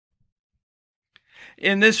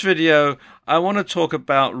In this video, I want to talk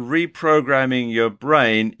about reprogramming your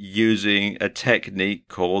brain using a technique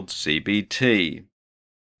called CBT.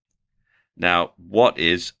 Now, what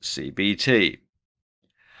is CBT?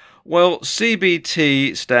 Well,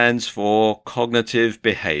 CBT stands for Cognitive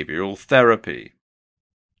Behavioural Therapy.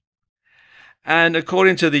 And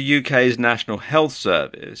according to the UK's National Health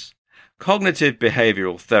Service, cognitive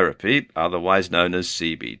behavioural therapy, otherwise known as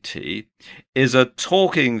CBT, is a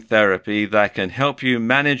talking therapy that can help you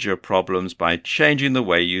manage your problems by changing the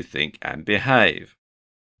way you think and behave.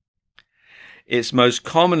 It's most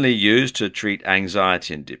commonly used to treat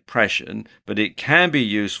anxiety and depression, but it can be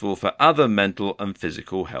useful for other mental and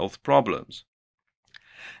physical health problems.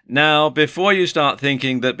 Now, before you start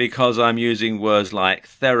thinking that because I'm using words like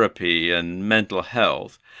therapy and mental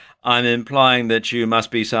health, I'm implying that you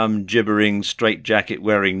must be some gibbering,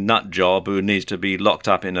 straitjacket-wearing nutjob who needs to be locked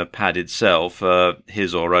up in a padded cell for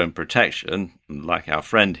his or her own protection, like our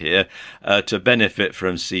friend here, to benefit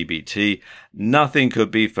from CBT, nothing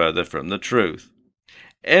could be further from the truth.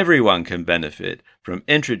 Everyone can benefit from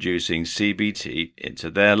introducing CBT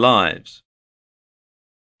into their lives.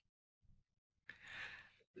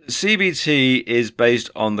 CBT is based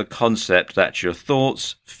on the concept that your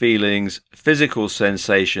thoughts, feelings, physical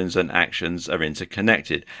sensations and actions are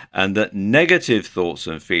interconnected, and that negative thoughts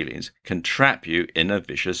and feelings can trap you in a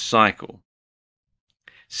vicious cycle.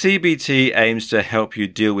 CBT aims to help you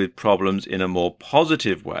deal with problems in a more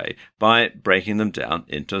positive way by breaking them down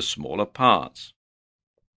into smaller parts.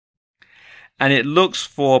 And it looks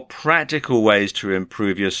for practical ways to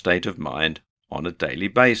improve your state of mind on a daily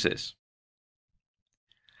basis.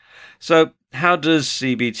 So, how does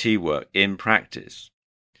CBT work in practice?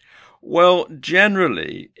 Well,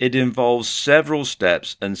 generally, it involves several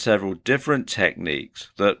steps and several different techniques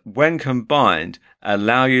that, when combined,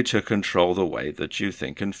 allow you to control the way that you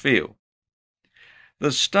think and feel.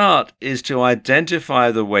 The start is to identify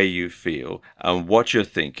the way you feel and what you're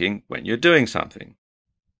thinking when you're doing something.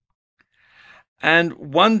 And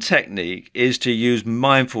one technique is to use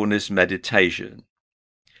mindfulness meditation.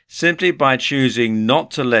 Simply by choosing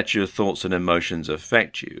not to let your thoughts and emotions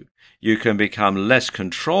affect you, you can become less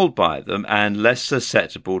controlled by them and less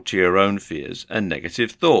susceptible to your own fears and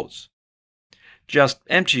negative thoughts. Just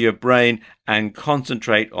empty your brain and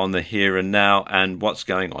concentrate on the here and now and what's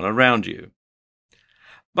going on around you.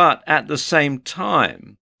 But at the same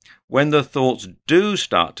time, when the thoughts do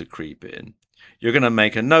start to creep in, you're going to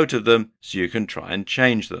make a note of them so you can try and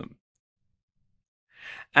change them.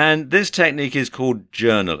 And this technique is called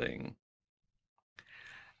journaling.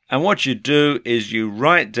 And what you do is you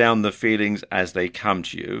write down the feelings as they come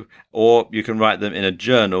to you, or you can write them in a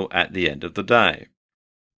journal at the end of the day.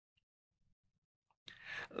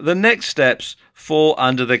 The next steps fall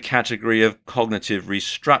under the category of cognitive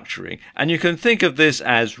restructuring, and you can think of this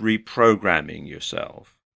as reprogramming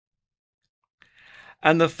yourself.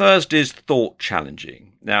 And the first is thought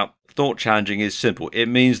challenging. Now, thought challenging is simple. It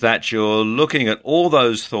means that you're looking at all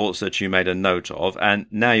those thoughts that you made a note of, and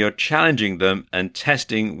now you're challenging them and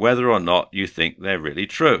testing whether or not you think they're really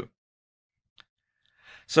true.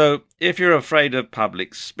 So, if you're afraid of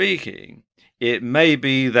public speaking, it may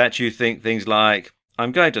be that you think things like,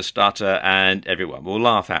 I'm going to stutter and everyone will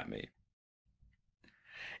laugh at me.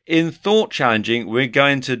 In thought challenging, we're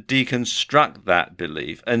going to deconstruct that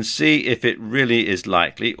belief and see if it really is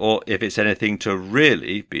likely or if it's anything to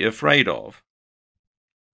really be afraid of.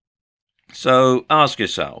 So ask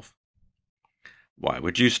yourself, why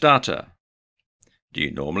would you stutter? Do you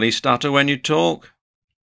normally stutter when you talk?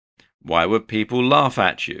 Why would people laugh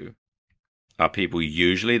at you? Are people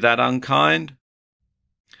usually that unkind?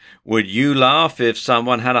 Would you laugh if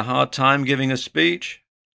someone had a hard time giving a speech?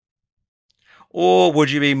 Or would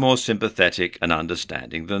you be more sympathetic and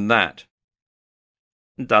understanding than that?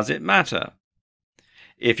 Does it matter?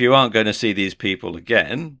 If you aren't going to see these people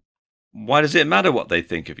again, why does it matter what they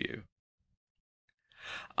think of you?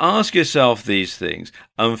 Ask yourself these things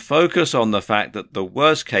and focus on the fact that the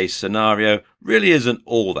worst case scenario really isn't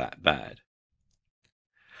all that bad.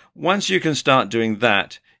 Once you can start doing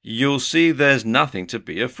that, you'll see there's nothing to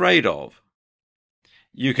be afraid of.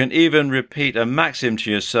 You can even repeat a maxim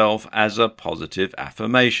to yourself as a positive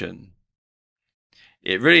affirmation.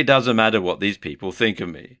 It really doesn't matter what these people think of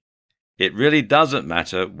me. It really doesn't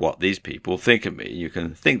matter what these people think of me. You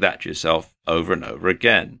can think that to yourself over and over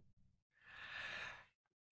again.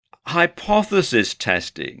 Hypothesis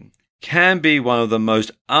testing can be one of the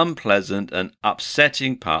most unpleasant and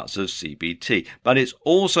upsetting parts of CBT, but it's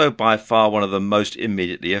also by far one of the most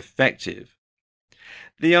immediately effective.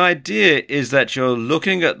 The idea is that you're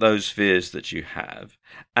looking at those fears that you have,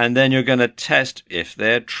 and then you're going to test if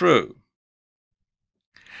they're true.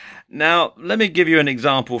 Now, let me give you an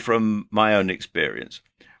example from my own experience.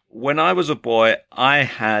 When I was a boy, I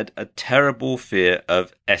had a terrible fear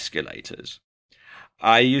of escalators.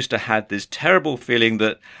 I used to have this terrible feeling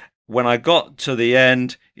that when I got to the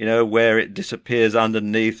end, where it disappears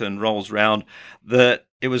underneath and rolls round, that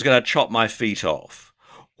it was going to chop my feet off.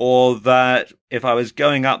 Or that if I was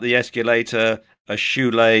going up the escalator, a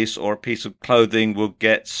shoelace or a piece of clothing would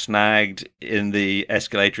get snagged in the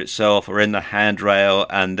escalator itself or in the handrail,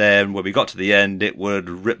 and then when we got to the end, it would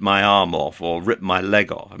rip my arm off or rip my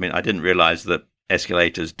leg off. I mean, I didn't realize that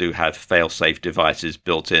escalators do have fail-safe devices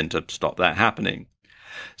built in to stop that happening.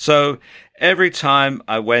 So every time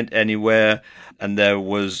I went anywhere and there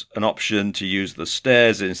was an option to use the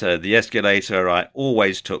stairs instead of the escalator, I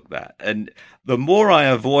always took that. And the more I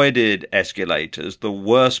avoided escalators, the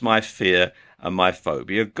worse my fear and my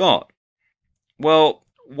phobia got. Well,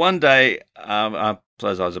 one day, I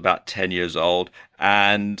suppose I was about 10 years old,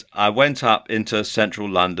 and I went up into central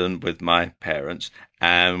London with my parents,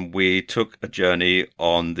 and we took a journey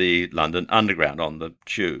on the London Underground, on the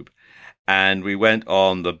tube. And we went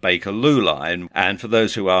on the Bakerloo line. And for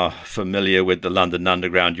those who are familiar with the London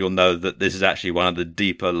Underground, you'll know that this is actually one of the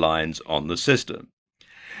deeper lines on the system.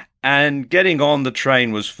 And getting on the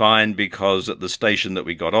train was fine because at the station that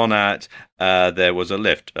we got on at, there was a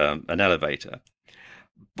lift, an elevator.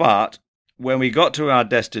 But when we got to our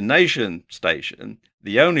destination station,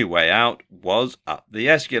 the only way out was up the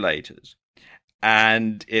escalators.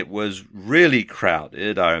 And it was really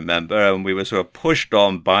crowded, I remember, and we were sort of pushed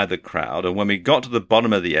on by the crowd. And when we got to the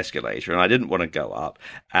bottom of the escalator, and I didn't want to go up,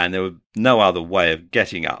 and there was no other way of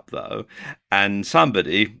getting up, though, and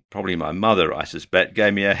somebody, probably my mother, I suspect,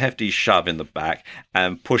 gave me a hefty shove in the back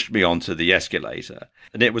and pushed me onto the escalator.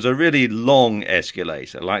 And it was a really long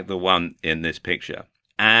escalator, like the one in this picture.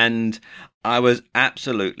 And I was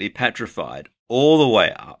absolutely petrified all the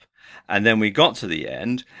way up. And then we got to the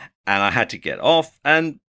end, and I had to get off,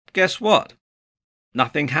 and guess what?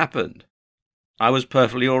 Nothing happened. I was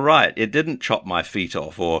perfectly all right. It didn't chop my feet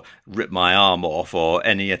off or rip my arm off or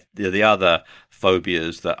any of the other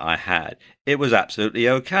phobias that I had. It was absolutely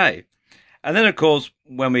okay. And then, of course,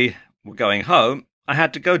 when we were going home, I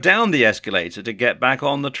had to go down the escalator to get back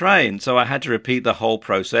on the train, so I had to repeat the whole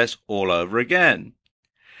process all over again.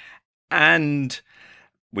 And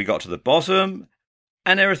we got to the bottom,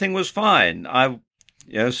 and everything was fine. I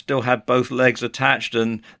still had both legs attached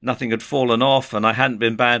and nothing had fallen off, and I hadn't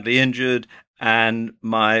been badly injured, and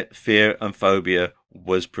my fear and phobia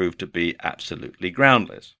was proved to be absolutely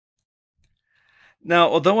groundless. Now,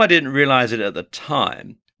 although I didn't realize it at the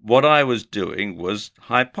time, what I was doing was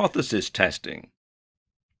hypothesis testing.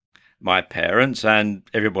 My parents and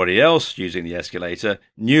everybody else using the escalator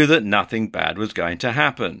knew that nothing bad was going to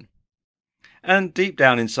happen. And deep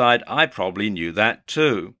down inside, I probably knew that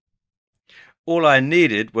too. All I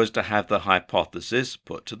needed was to have the hypothesis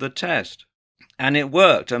put to the test. And it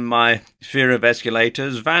worked, and my fear of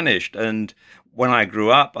escalators vanished. And when I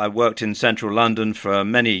grew up, I worked in central London for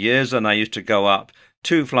many years, and I used to go up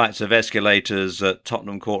 2 flights of escalators at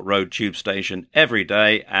Tottenham Court Road Tube Station every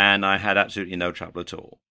day, and I had absolutely no trouble at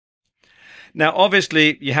all. Now,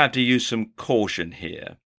 obviously, you have to use some caution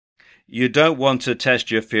here. You don't want to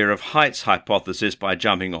test your fear of heights hypothesis by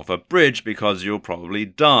jumping off a bridge because you'll probably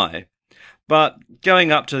die. But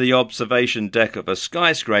going up to the observation deck of a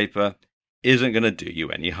skyscraper isn't going to do you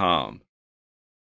any harm.